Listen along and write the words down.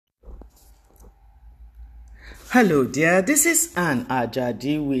Hello, dear. This is Anne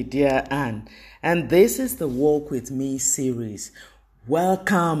Ajadi with Dear Anne, and this is the Walk With Me series.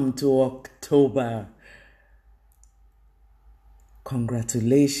 Welcome to October.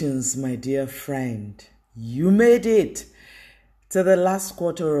 Congratulations, my dear friend. You made it to the last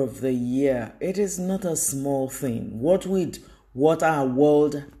quarter of the year. It is not a small thing. What with what our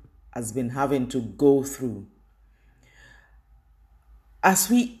world has been having to go through.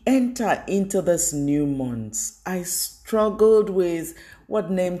 As we enter into this new month, I struggled with what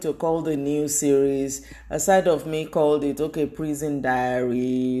name to call the new series. A side of me called it, Prison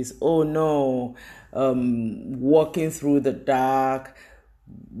Diaries. Oh no, walking through the dark,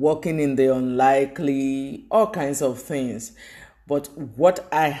 walking in the unlikely, all kinds of things. But what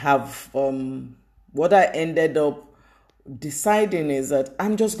I ended up deciding is that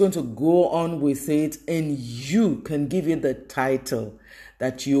I'm just going to go on with it, and you can give it the title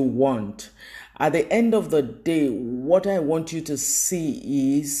that you want. At the end of the day, what I want you to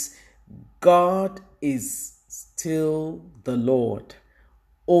see is God is still the Lord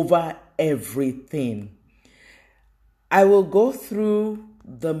over everything. I will go through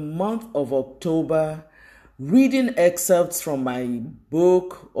the month of October reading excerpts from my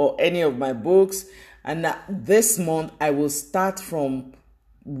book or any of my books. And this month, I will start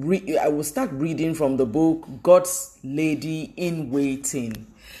reading from the book God's Lady in Waiting.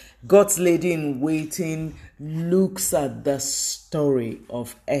 God's Lady in Waiting looks at the story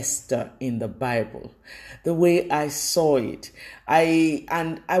of Esther in the Bible, the way I saw it. I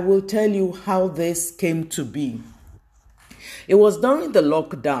will tell you how this came to be. It was during the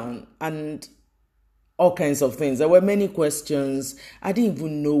lockdown and all kinds of things. There were many questions. I didn't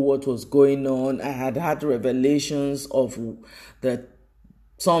even know what was going on. I had revelations of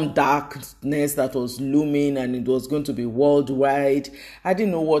some darkness that was looming, and it was going to be worldwide. I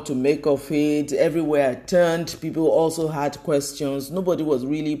didn't know what to make of it. Everywhere I turned, people also had questions. Nobody was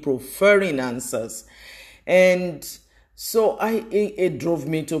really preferring answers. And so it drove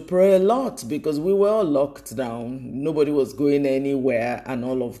me to pray a lot, because we were all locked down. Nobody was going anywhere and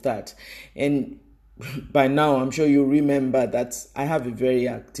all of that. And by now, I'm sure you remember that I have a very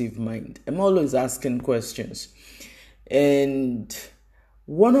active mind. I'm always asking questions. And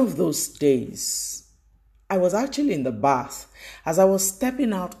one of those days, I was actually in the bath. As I was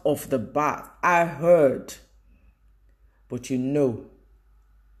stepping out of the bath, I heard, but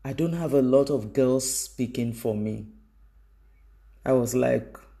I don't have a lot of girls speaking for me. I was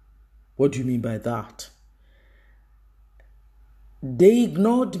like, what do you mean by that? They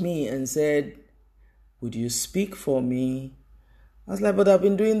ignored me and said, would you speak for me? I was like, but I've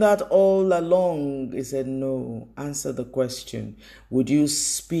been doing that all along. He said, no, answer the question. Would you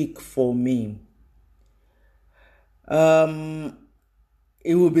speak for me? It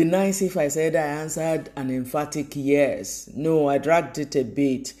would be nice if I said I answered an emphatic yes. No, I dragged it a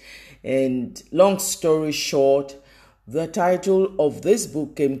bit. And long story short, the title of this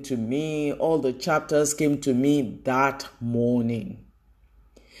book came to me. All the chapters came to me that morning.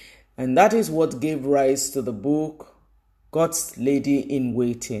 And that is what gave rise to the book, God's Lady in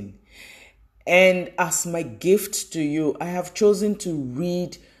Waiting. And as my gift to you, I have chosen to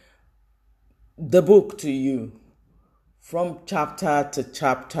read the book to you from chapter to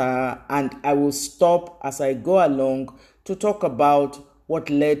chapter. And I will stop as I go along to talk about what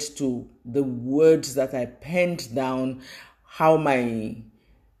led to the words that I penned down, how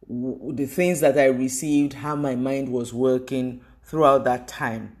the things that I received, how my mind was working throughout that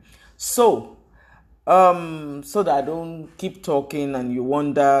time. So that I don't keep talking and you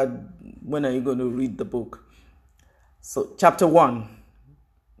wonder, when are you going to read the book? So, chapter 1,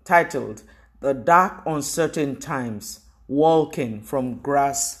 titled, The Dark Uncertain Times, Walking from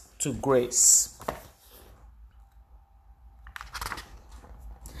Grass to Grace.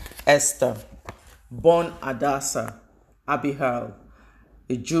 Esther, born Adasa, Abihail,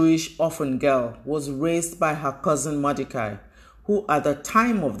 a Jewish orphan girl, was raised by her cousin Mordecai, who at the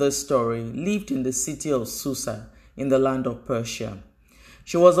time of this story lived in the city of Susa in the land of Persia.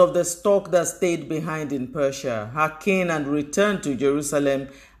 She was of the stock that stayed behind in Persia, her king, and returned to Jerusalem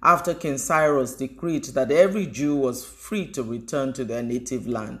after King Cyrus decreed that every Jew was free to return to their native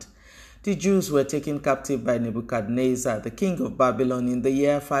land. The Jews were taken captive by Nebuchadnezzar, the king of Babylon, in the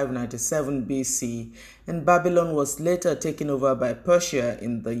year 597 BC, and Babylon was later taken over by Persia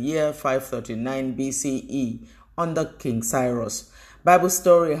in the year 539 BCE under King Cyrus. Bible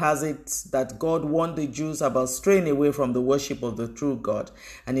story has it that God warned the Jews about straying away from the worship of the true God,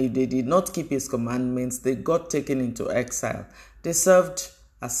 and if they did not keep his commandments, they got taken into exile. They served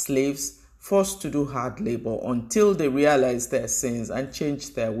as slaves forced to do hard labor until they realized their sins and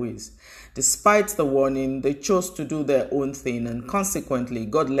changed their ways. Despite the warning, they chose to do their own thing, and consequently,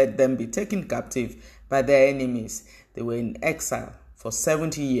 God let them be taken captive by their enemies. They were in exile for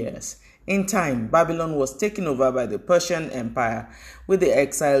 70 years. In time, Babylon was taken over by the Persian Empire, with the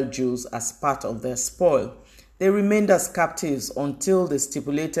exiled Jews as part of their spoil. They remained as captives until the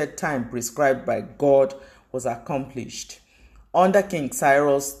stipulated time prescribed by God was accomplished. Under King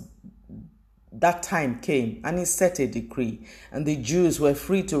Cyrus, that time came, and he set a decree, and the Jews were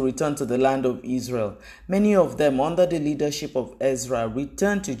free to return to the land of Israel. Many of them, under the leadership of Ezra,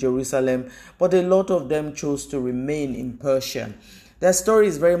 returned to Jerusalem, but a lot of them chose to remain in Persia. Their story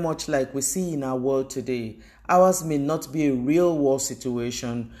is very much like we see in our world today. Ours may not be a real war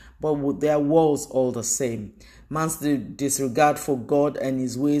situation, but they are wars all the same. Man's disregard for God and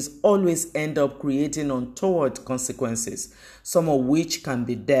his ways always end up creating untoward consequences, some of which can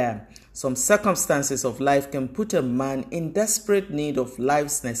be dire. Some circumstances of life can put a man in desperate need of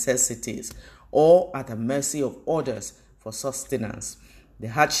life's necessities or at the mercy of others for sustenance. The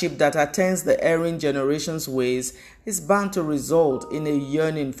hardship that attends the erring generation's ways is bound to result in a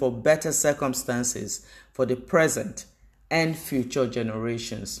yearning for better circumstances for the present and future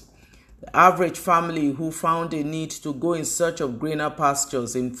generations. The average family who found a need to go in search of greener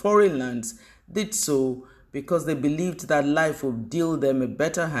pastures in foreign lands did so because they believed that life would deal them a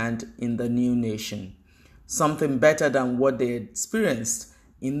better hand in the new nation, something better than what they had experienced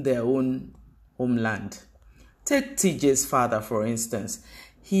in their own homeland. Take TJ's father, for instance.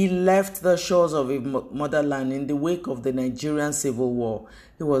 He left the shores of his motherland in the wake of the Nigerian Civil War.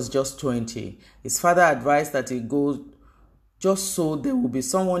 He was just 20. His father advised that he go just so there would be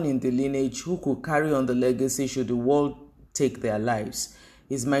someone in the lineage who could carry on the legacy should the world take their lives.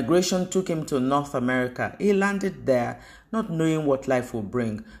 His migration took him to North America. He landed there, not knowing what life would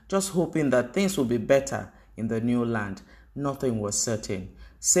bring, just hoping that things would be better in the new land. Nothing was certain,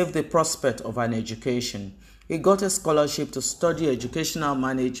 save the prospect of an education. He got a scholarship to study educational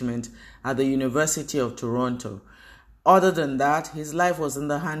management at the University of Toronto. Other than that, his life was in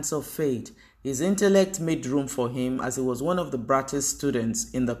the hands of fate. His intellect made room for him as he was one of the brightest students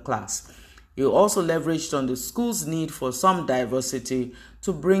in the class. He also leveraged on the school's need for some diversity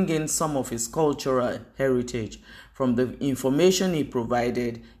to bring in some of his cultural heritage. From the information he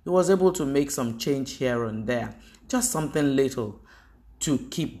provided, he was able to make some change here and there, just something little to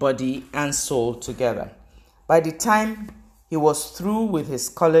keep body and soul together. By the time he was through with his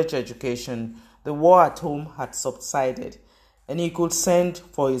college education, the war at home had subsided, and he could send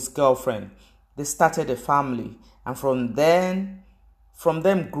for his girlfriend. They started a family, and from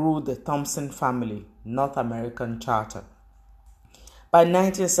them grew the Thompson family, North American charter. By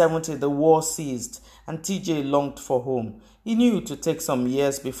 1970, the war ceased, and TJ longed for home. He knew it would take some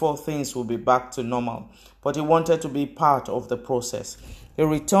years before things would be back to normal, but he wanted to be part of the process. He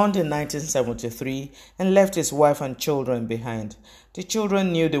returned in 1973 and left his wife and children behind. The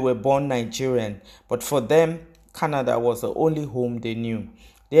children knew they were born Nigerian, but for them, Canada was the only home they knew.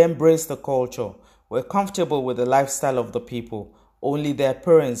 They embraced the culture, were comfortable with the lifestyle of the people. Only their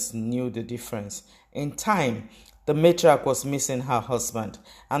parents knew the difference. In time, the matriarch was missing her husband,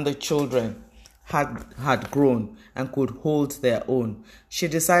 and the children had grown and could hold their own. She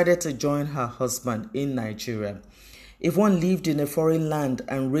decided to join her husband in Nigeria. If one lived in a foreign land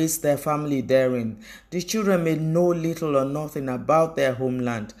and raised their family therein, the children may know little or nothing about their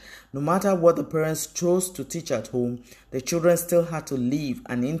homeland. No matter what the parents chose to teach at home, the children still had to live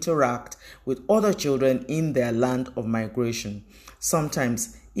and interact with other children in their land of migration,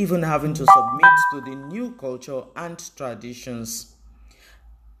 sometimes even having to submit to the new culture and traditions.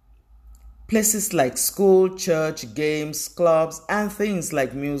 Places like school, church, games, clubs, and things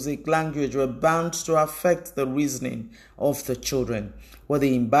like music, language were bound to affect the reasoning of the children, what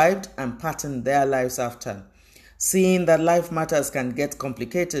they imbibed and patterned their lives after. Seeing that life matters can get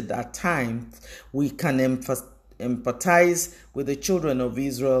complicated at times, we can empathize with the children of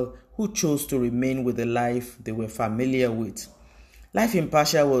Israel who chose to remain with the life they were familiar with. Life in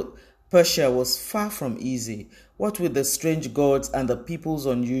Persia was far from easy. What with the strange gods and the people's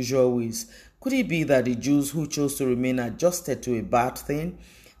unusual ways? Could it be that the Jews who chose to remain adjusted to a bad thing?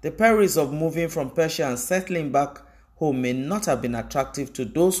 The perils of moving from Persia and settling back home may not have been attractive to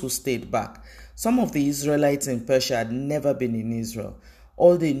those who stayed back. Some of the Israelites in Persia had never been in Israel.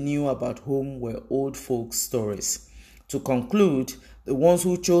 All they knew about home were old folk stories. To conclude, the ones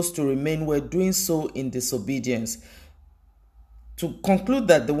who chose to remain were doing so in disobedience.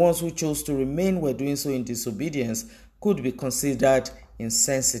 Could be considered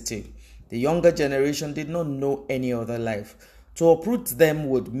insensitive. The younger generation did not know any other life. To uproot them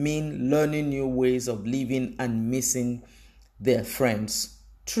would mean learning new ways of living and missing their friends.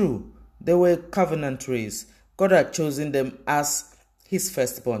 True, they were covenant race. God had chosen them as his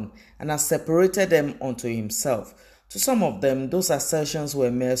firstborn and has separated them unto himself. To some of them, those assertions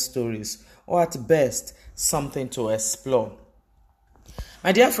were mere stories, or at best, something to explore.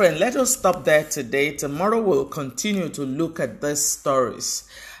 My dear friend, let us stop there today. Tomorrow we'll continue to look at these stories.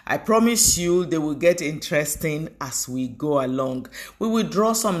 I promise you they will get interesting as we go along. We will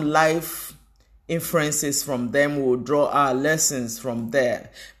draw some life inferences from them. We will draw our lessons from there,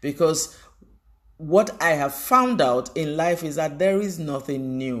 because what I have found out in life is that there is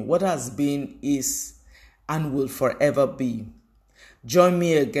nothing new. What has been is and will forever be. Join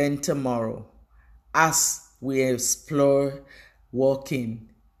me again tomorrow as we explore walking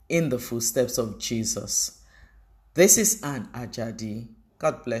in the footsteps of Jesus. This is Ann Ajadi.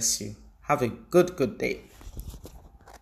 God bless you. Have a good day.